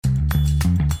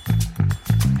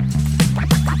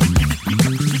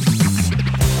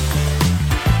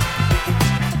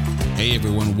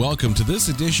everyone, welcome to this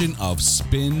edition of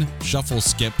Spin Shuffle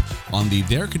Skip on the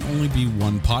There Can Only Be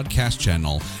One podcast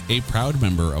channel, a proud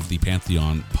member of the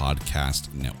Pantheon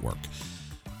Podcast Network.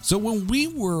 So when we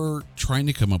were trying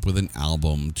to come up with an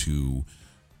album to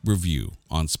review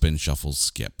on Spin Shuffle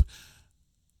Skip,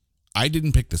 I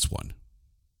didn't pick this one.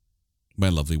 My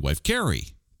lovely wife, Carrie,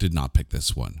 did not pick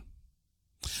this one.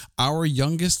 Our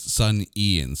youngest son,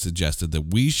 Ian, suggested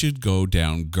that we should go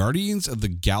down Guardians of the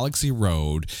Galaxy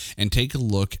Road and take a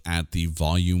look at the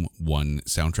Volume 1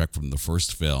 soundtrack from the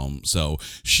first film. So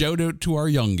shout out to our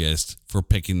youngest for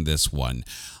picking this one.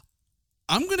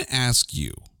 I'm going to ask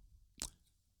you,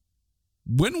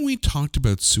 when we talked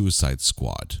about Suicide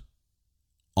Squad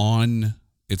on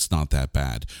It's Not That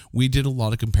Bad, we did a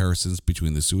lot of comparisons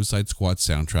between the Suicide Squad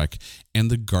soundtrack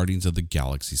and the Guardians of the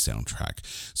Galaxy soundtrack.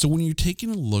 So when you're taking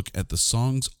a look at the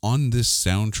songs on this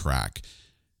soundtrack,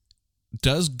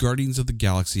 does Guardians of the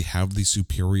Galaxy have the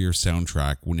superior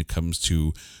soundtrack when it comes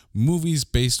to movies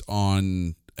based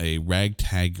on a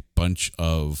ragtag bunch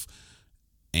of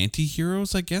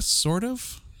anti-heroes, I guess, sort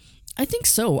of? I think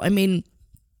so. I mean,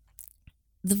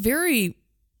 the very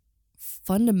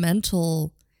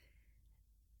fundamental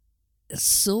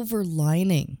silver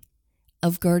lining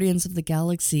of Guardians of the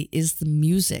Galaxy is the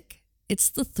music. It's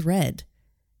the thread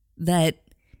that,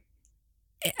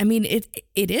 I mean, it's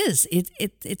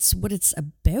what it's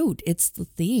about. It's the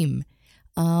theme.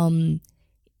 I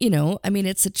mean,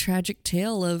 it's a tragic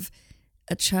tale of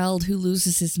a child who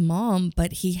loses his mom,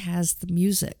 but he has the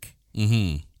music.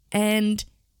 Mm-hmm. And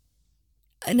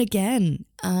again,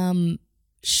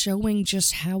 showing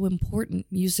just how important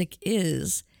music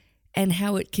is and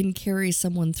how it can carry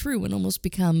someone through and almost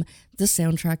become the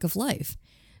soundtrack of life.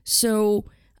 So,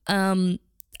 I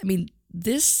mean,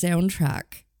 this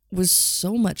soundtrack was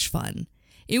so much fun.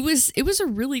 It was a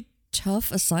really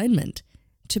tough assignment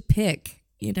to pick,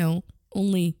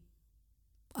 only,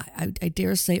 I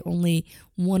dare say only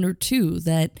one or two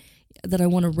that I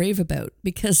want to rave about,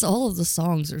 because all of the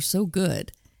songs are so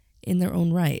good in their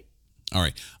own right. All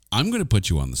right. I'm going to put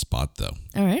you on the spot, though.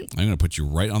 All right. I'm going to put you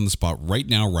right on the spot right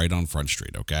now, right on Front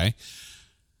Street, okay?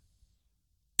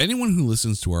 Anyone who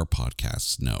listens to our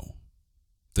podcasts know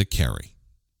that Carrie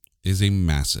is a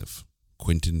massive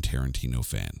Quentin Tarantino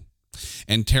fan.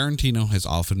 And Tarantino has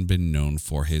often been known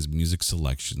for his music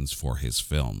selections for his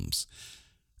films,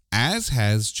 as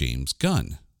has James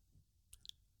Gunn.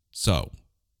 So,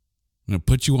 I'm going to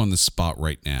put you on the spot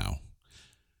right now.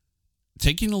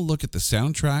 Taking a look at the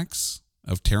soundtracks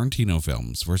of Tarantino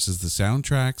films versus the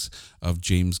soundtracks of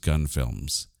James Gunn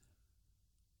films,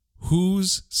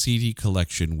 whose CD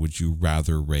collection would you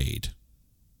rather raid?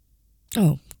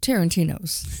 Oh,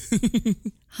 Tarantino's.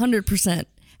 100%.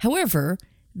 However,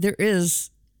 there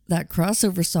is that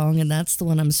crossover song, and that's the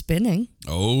one I'm spinning.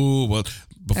 Oh, well,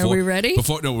 are we ready?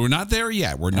 No, we're not there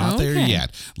yet. We're not there yet.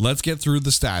 Let's get through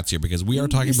the stats here, because we are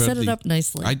talking about... You set it up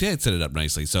nicely. I did set it up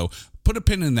nicely. So put a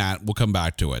pin in that. We'll come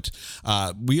back to it.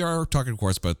 We are talking, of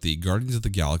course, about the Guardians of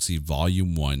the Galaxy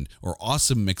Volume 1, or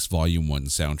Awesome Mix Volume 1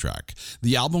 soundtrack.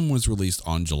 The album was released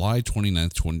on July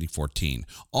 29th, 2014.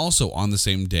 Also, on the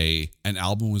same day, an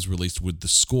album was released with the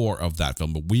score of that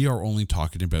film, but we are only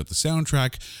talking about the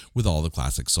soundtrack with all the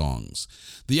classic songs.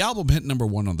 The album hit number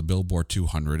 1 on the Billboard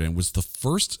 200 and was the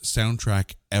first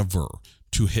soundtrack ever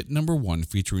to hit number 1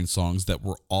 featuring songs that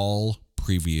were all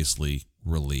previously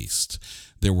released.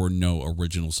 There were no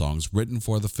original songs written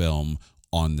for the film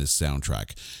on this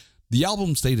soundtrack. The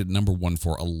album stayed at number 1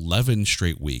 for 11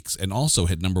 straight weeks and also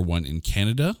hit number 1 in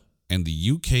Canada and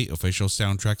the UK official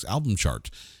soundtracks album chart.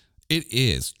 It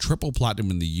is triple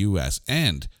platinum in the US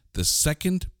and the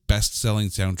second best-selling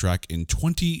soundtrack in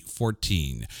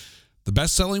 2014. The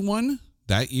best-selling one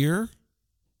that year,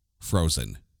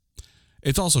 Frozen.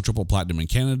 It's also triple platinum in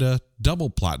Canada, double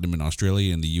platinum in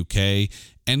Australia and the UK,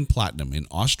 and platinum in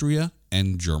Austria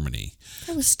and Germany.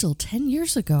 That was still 10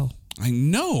 years ago. I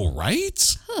know,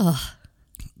 right?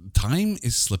 Time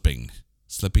is slipping.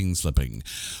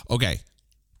 Okay,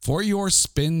 for your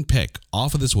spin pick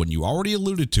off of this one, you already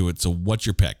alluded to it, so what's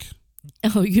your pick?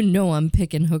 Oh, I'm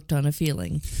picking Hooked on a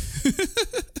Feeling.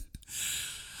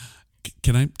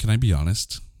 Can I be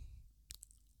honest?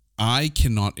 I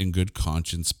cannot in good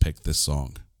conscience pick this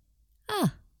song.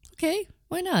 Okay.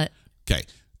 Why not? Okay.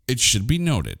 It should be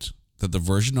noted that the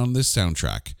version on this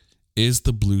soundtrack is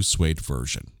the Blue Suede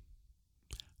version.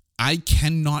 I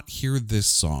cannot hear this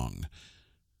song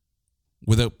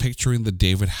without picturing the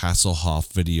David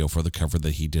Hasselhoff video for the cover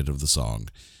that he did of the song.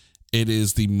 It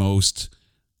is the most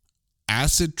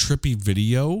acid trippy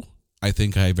video I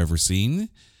think I've ever seen.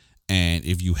 And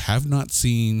if you have not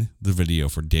seen the video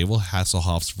for David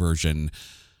Hasselhoff's version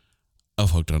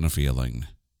of Hooked on a Feeling.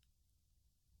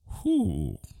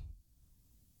 Whoo.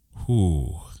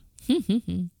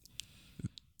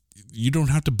 You don't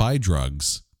have to buy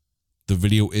drugs. The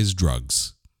video is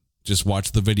drugs. Just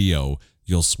watch the video.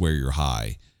 You'll swear you're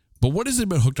high. But what is it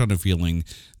about Hooked on a Feeling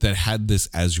that had this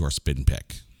as your spin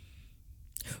pick?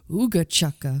 Ooga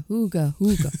chaka, ooga,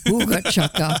 ooga, ooga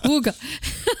chaka, ooga.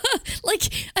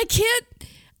 Like,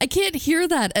 I can't hear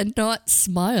that and not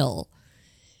smile.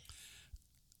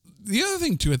 The other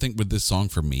thing, too, I think with this song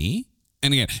for me,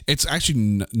 and again, it's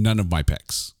actually none of my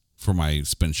picks for my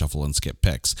spin, shuffle, and skip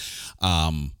picks.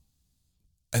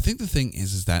 I think the thing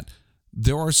is that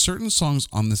there are certain songs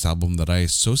on this album that I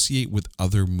associate with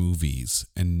other movies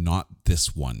and not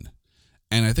this one.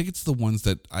 And I think it's the ones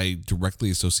that I directly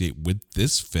associate with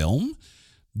this film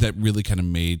that really kind of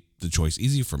made the choice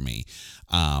easy for me.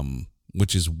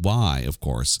 Which is why, of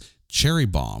course, Cherry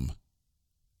Bomb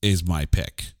is my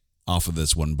pick off of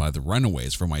this one by the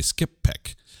Runaways for my skip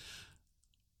pick.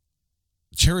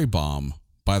 Cherry Bomb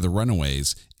by the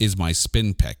Runaways is my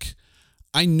spin pick.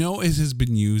 I know it has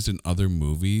been used in other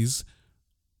movies,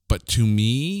 but to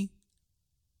me,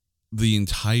 the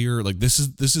entire, like, this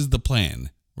is the plan,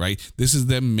 right? This is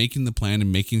them making the plan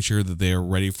and making sure that they are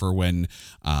ready for when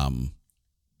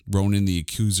Ronan the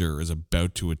Accuser is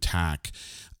about to attack.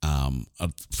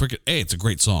 It's a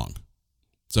great song.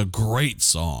 It's a great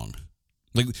song.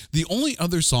 Like, the only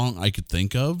other song I could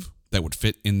think of that would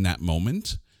fit in that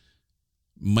moment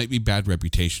might be Bad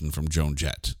Reputation from Joan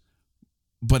Jett.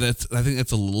 But I think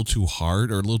that's a little too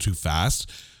hard or a little too fast.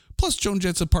 Plus, Joan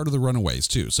Jett's a part of the Runaways,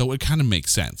 too. So it kind of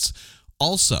makes sense.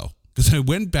 Also, because I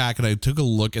went back and I took a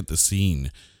look at the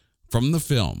scene from the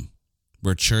film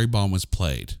where Cherry Bomb was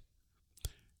played.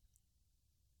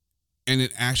 And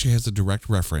it actually has a direct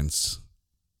reference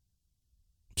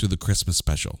to the Christmas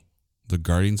special, the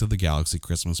Guardians of the Galaxy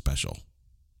Christmas special.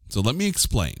 So let me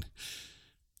explain.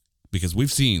 Because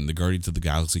we've seen the Guardians of the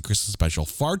Galaxy Christmas special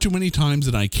far too many times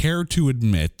than I care to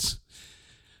admit.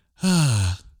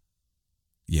 Yeah.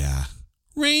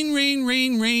 Rain, rain,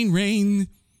 rain, rain, rain.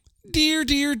 Dear,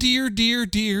 dear, dear, dear,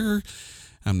 dear.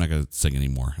 I'm not going to sing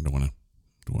anymore. I don't want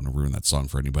to ruin that song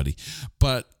for anybody.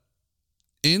 But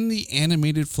in the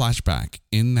animated flashback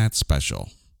in that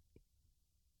special,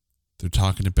 they're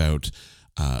talking about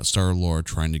Star-Lord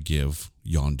trying to give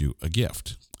Yondu a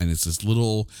gift. And it's this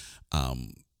little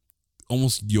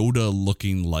almost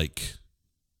Yoda-looking like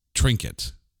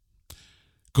trinket.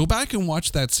 Go back and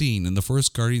watch that scene in the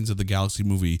first Guardians of the Galaxy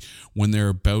movie when they're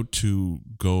about to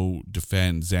go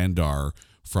defend Xandar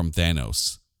from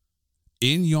Thanos.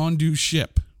 In Yondu's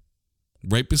ship,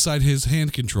 right beside his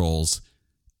hand controls,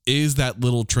 is that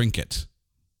little trinket.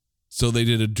 So they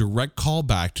did a direct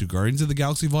callback to Guardians of the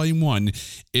Galaxy Volume 1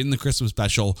 in the Christmas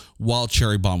special while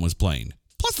Cherry Bomb was playing.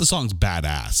 Plus the song's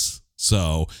badass.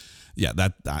 So yeah,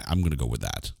 I'm going to go with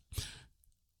that.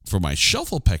 For my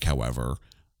shuffle pick, however,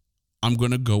 I'm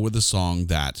going to go with a song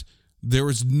that there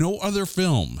is no other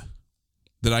film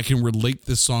that I can relate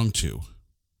this song to.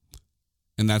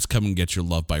 And that's Come and Get Your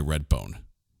Love by Redbone.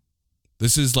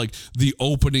 This is like the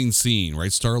opening scene,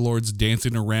 right? Star-Lord's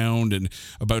dancing around and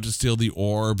about to steal the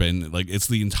orb, and like it's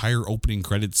the entire opening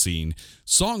credit scene.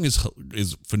 Song is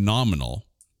phenomenal.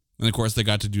 And of course, they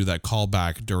got to do that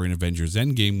callback during Avengers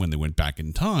Endgame when they went back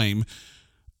in time.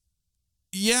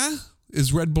 Yeah.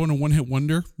 Is Redbone a one-hit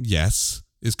wonder? Yes.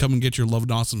 Is Come and Get Your Love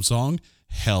an awesome song?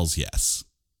 Hells yes.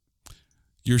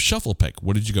 Your shuffle pick,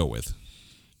 what did you go with?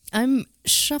 I'm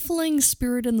shuffling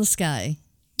Spirit in the Sky.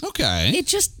 Okay.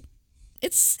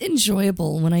 It's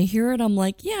enjoyable. When I hear it, I'm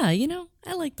like, yeah,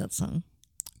 I like that song.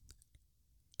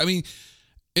 I mean,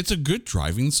 it's a good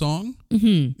driving song,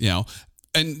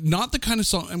 and not the kind of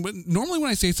song. And normally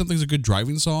when I say something's a good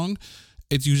driving song,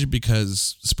 it's usually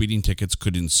because speeding tickets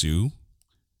could ensue.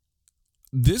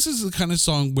 This is the kind of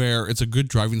song where it's a good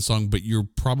driving song, but you're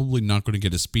probably not going to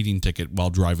get a speeding ticket while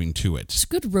driving to it. It's a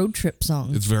good road trip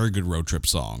song. It's a very good road trip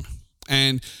song.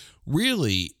 And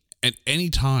really, at any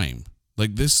time,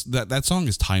 like this, that song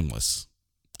is timeless.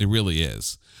 It really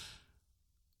is.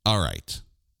 All right.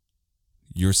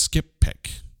 Your skip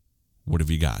pick. What have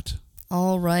you got?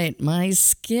 All right. My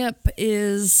skip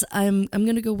is I'm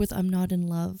going to go with I'm Not in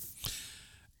Love.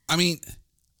 I mean,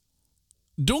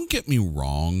 don't get me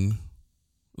wrong.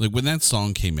 Like when that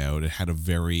song came out, it had a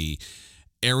very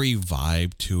airy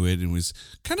vibe to it. And it was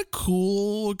kind of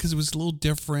cool because it was a little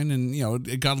different. And,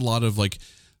 it got a lot of like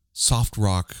soft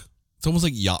rock. It's almost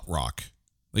like yacht rock.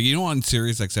 Like, on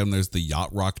Sirius XM, there's the yacht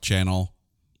rock channel.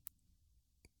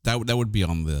 That would be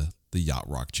on the yacht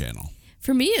rock channel.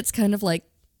 For me, it's kind of like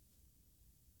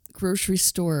grocery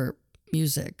store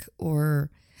music, or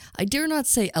I dare not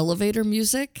say elevator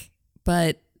music,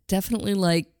 but definitely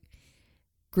like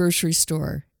grocery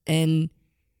store, and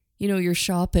you're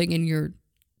shopping and you're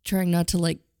trying not to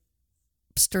like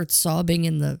start sobbing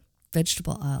in the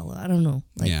vegetable aisle. I don't know.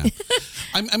 Yeah.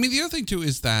 I mean, the other thing too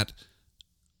is that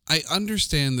I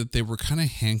understand that they were kind of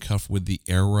handcuffed with the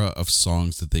era of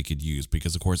songs that they could use,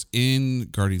 because of course in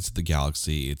Guardians of the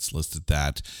Galaxy it's listed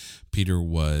that Peter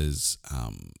was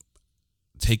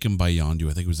taken by Yondu.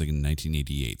 I think it was like in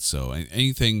 1988. So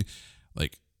anything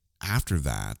like after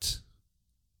that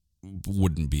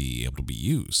wouldn't be able to be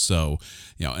used. So,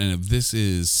 and if this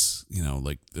is,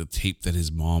 like the tape that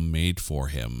his mom made for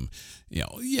him,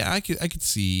 I could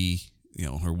see,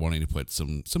 her wanting to put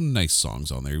some nice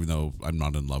songs on there, even though I'm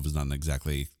Not in Love is not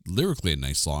exactly lyrically a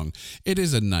nice song. It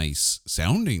is a nice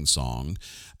sounding song.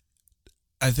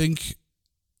 I think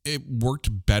it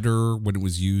worked better when it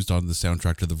was used on the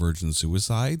soundtrack to the Virgin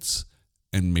Suicides,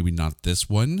 and maybe not this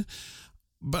one.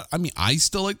 But I mean, I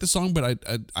still like the song, but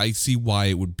I see why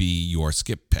it would be your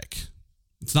skip pick.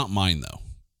 It's not mine though.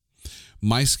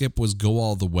 My skip was Go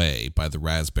All the Way by the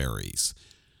Raspberries,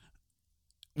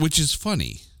 which is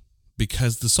funny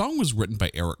because the song was written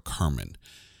by Eric Carmen,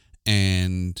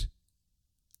 and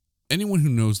anyone who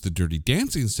knows the Dirty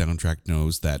Dancing soundtrack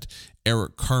knows that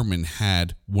Eric Carmen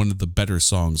had one of the better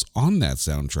songs on that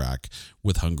soundtrack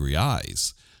with Hungry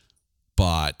Eyes.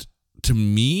 But to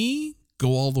me, Go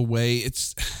All the Way, I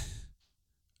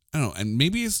don't know, and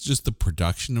maybe it's just the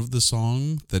production of the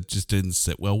song that just didn't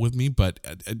sit well with me, but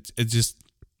it just,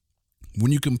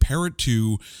 when you compare it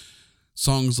to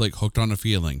songs like Hooked on a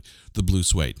Feeling, The Blue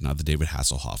Suede, not the David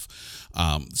Hasselhoff,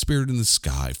 Spirit in the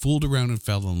Sky, Fooled Around and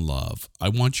Fell in Love, I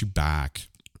Want You Back,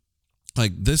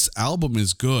 like this album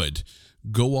is good.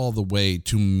 Go All the Way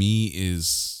to me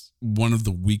is one of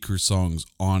the weaker songs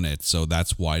on it, so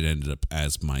that's why it ended up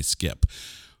as my skip.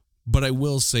 But I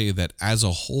will say that as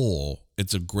a whole,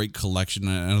 it's a great collection.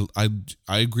 And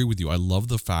I agree with you. I love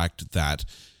the fact that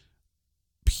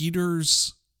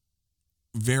Peter's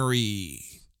very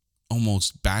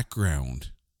almost background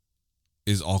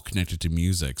is all connected to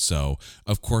music. So,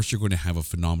 of course, you're going to have a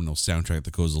phenomenal soundtrack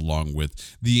that goes along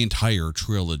with the entire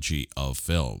trilogy of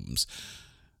films.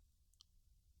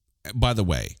 By the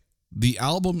way, the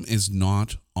album is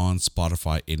not on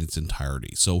Spotify in its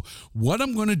entirety. So what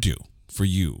I'm going to do for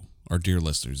you, our dear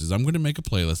listeners, is I'm going to make a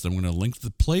playlist. I'm going to link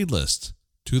the playlist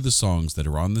to the songs that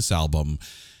are on this album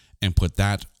and put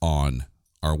that on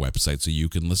our website so you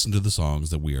can listen to the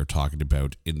songs that we are talking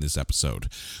about in this episode.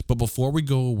 But before we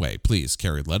go away, please,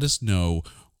 Carrie, let us know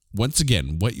once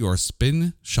again what your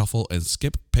spin, shuffle, and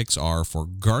skip picks are for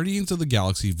Guardians of the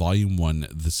Galaxy Volume 1,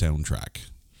 the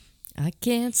soundtrack. I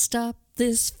can't stop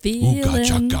this feeling. Ooga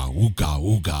chaka, ooga,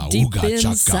 ooga, ooga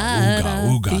chaka,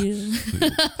 ooga,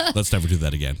 ooga. Let's never do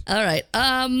that again. All right.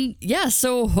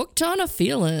 So Hooked on a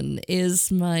Feeling is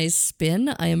my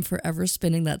spin. I am forever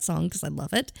spinning that song because I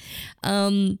love it.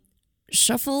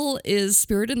 Shuffle is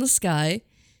Spirit in the Sky.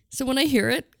 So when I hear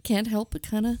it, can't help but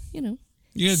kind of, sing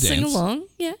dance along.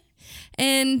 Yeah.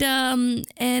 And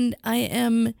I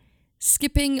am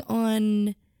skipping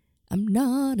on I'm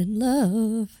Not in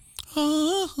Love.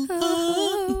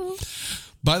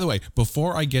 By the way,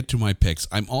 before I get to my picks,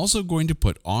 I'm also going to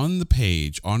put on the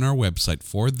page on our website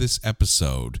for this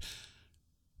episode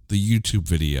the YouTube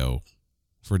video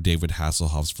for David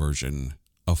Hasselhoff's version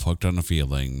of Hooked on a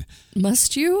Feeling.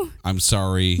 Must you? I'm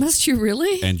sorry. Must you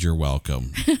really? And you're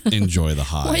welcome. Enjoy the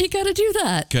high. Why you gotta do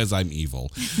that? Because I'm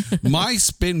evil. My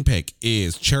spin pick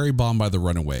is Cherry Bomb by the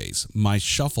Runaways. My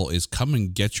shuffle is Come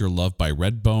and Get Your Love by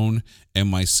Redbone. And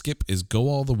my skip is Go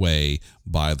All the Way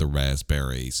by the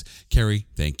Raspberries. Carrie,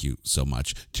 thank you so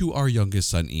much. To our youngest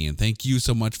son, Ian, thank you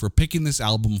so much for picking this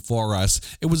album for us.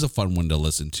 It was a fun one to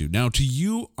listen to. Now, to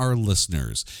you, our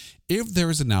listeners, if there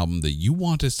is an album that you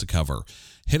want us to cover,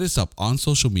 hit us up on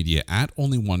social media at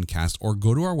OnlyOneCast or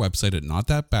go to our website at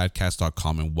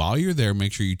notthatbadcast.com. And while you're there,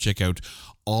 make sure you check out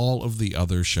all of the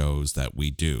other shows that we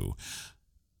do.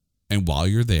 And while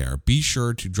you're there, be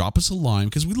sure to drop us a line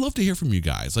because we'd love to hear from you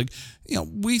guys.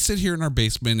 We sit here in our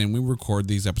basement and we record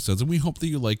these episodes and we hope that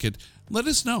you like it. Let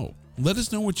us know. Let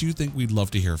us know what you think. We'd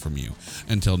love to hear from you.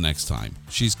 Until next time,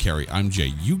 she's Carrie. I'm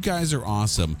Jay. You guys are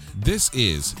awesome. This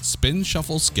is Spin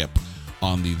Shuffle Skip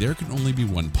on the There Can Only Be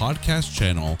One podcast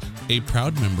channel, a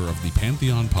proud member of the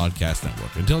Pantheon Podcast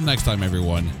Network. Until next time,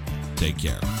 everyone, take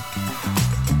care.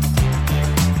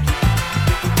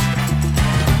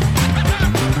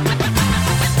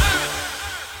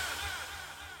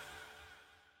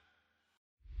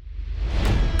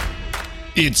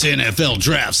 It's NFL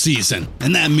draft season,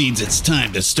 and that means it's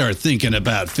time to start thinking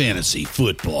about fantasy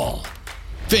football.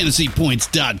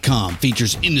 FantasyPoints.com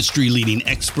features industry-leading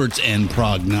experts and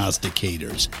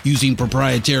prognosticators using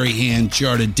proprietary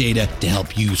hand-charted data to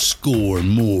help you score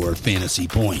more fantasy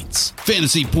points.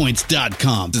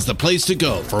 FantasyPoints.com is the place to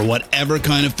go for whatever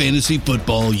kind of fantasy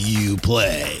football you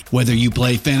play. Whether you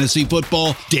play fantasy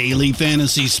football, daily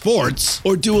fantasy sports,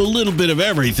 or do a little bit of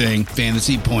everything,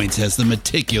 Fantasy Points has the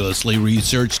meticulously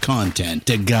researched content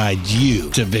to guide you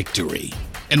to victory.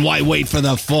 And why wait for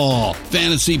the fall?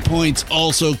 Fantasy Points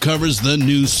also covers the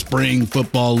new spring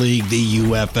football league, the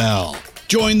UFL.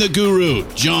 Join the guru,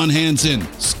 John Hansen,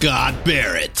 Scott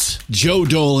Barrett, Joe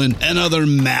Dolan, and other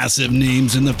massive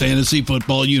names in the fantasy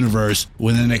football universe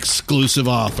with an exclusive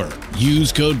offer.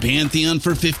 Use code Pantheon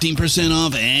for 15%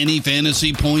 off any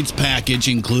Fantasy Points package,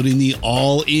 including the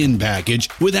all-in package,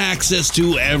 with access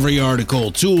to every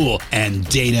article, tool, and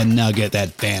data nugget that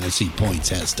Fantasy Points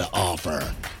has to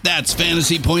offer. That's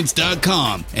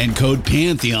FantasyPoints.com and code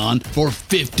Pantheon for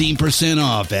 15%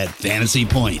 off at Fantasy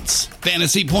Points.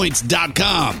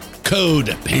 FantasyPoints.com,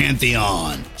 code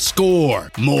Pantheon.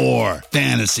 Score more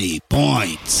fantasy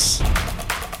points.